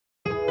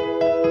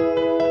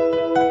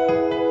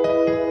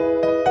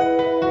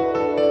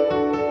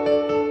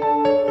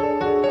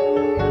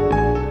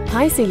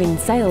High-ceilinged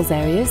sales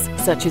areas,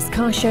 such as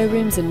car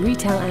showrooms and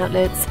retail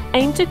outlets,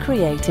 aim to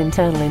create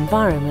internal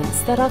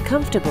environments that are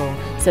comfortable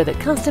so that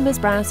customers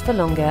browse for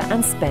longer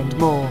and spend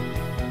more.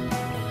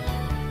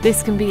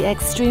 This can be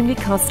extremely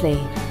costly,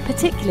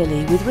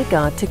 particularly with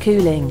regard to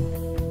cooling.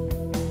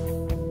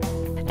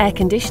 Air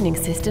conditioning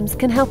systems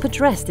can help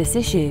address this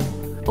issue,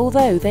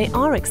 although they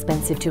are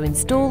expensive to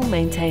install,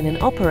 maintain and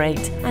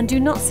operate and do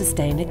not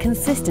sustain a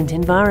consistent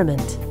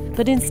environment,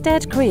 but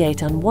instead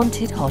create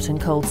unwanted hot and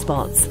cold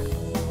spots.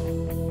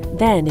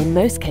 Then, in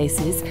most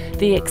cases,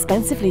 the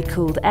expensively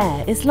cooled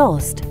air is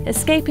lost,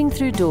 escaping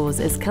through doors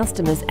as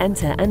customers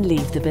enter and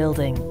leave the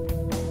building.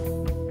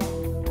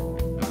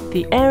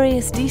 The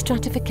Airius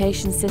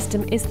destratification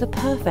system is the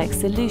perfect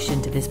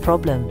solution to this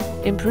problem,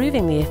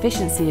 improving the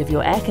efficiency of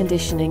your air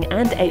conditioning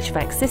and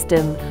HVAC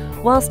system,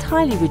 whilst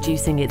highly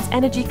reducing its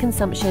energy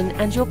consumption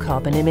and your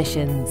carbon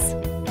emissions.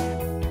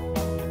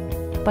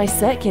 By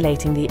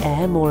circulating the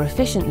air more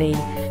efficiently,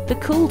 the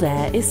cooled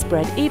air is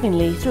spread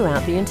evenly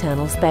throughout the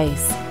internal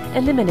space,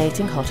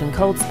 eliminating hot and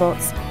cold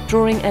spots,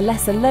 drawing a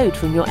lesser load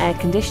from your air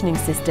conditioning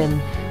system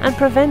and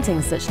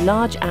preventing such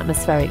large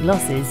atmospheric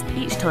losses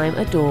each time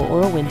a door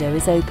or a window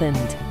is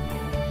opened.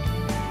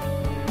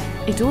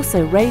 It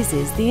also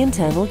raises the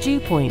internal dew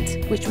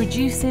point, which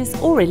reduces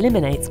or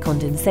eliminates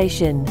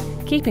condensation,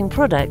 keeping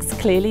products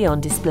clearly on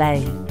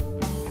display.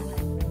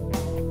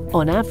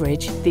 On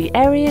average, the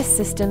Airius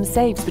system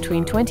saves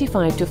between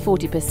 25 to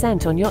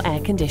 40% on your air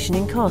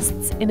conditioning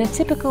costs in a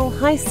typical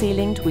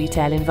high-ceilinged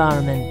retail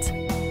environment.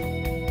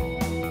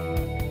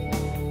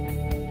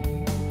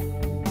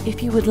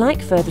 If you would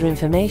like further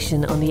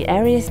information on the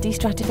Airius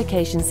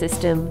destratification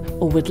system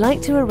or would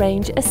like to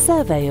arrange a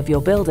survey of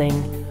your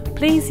building,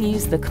 please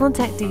use the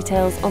contact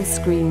details on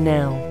screen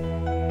now.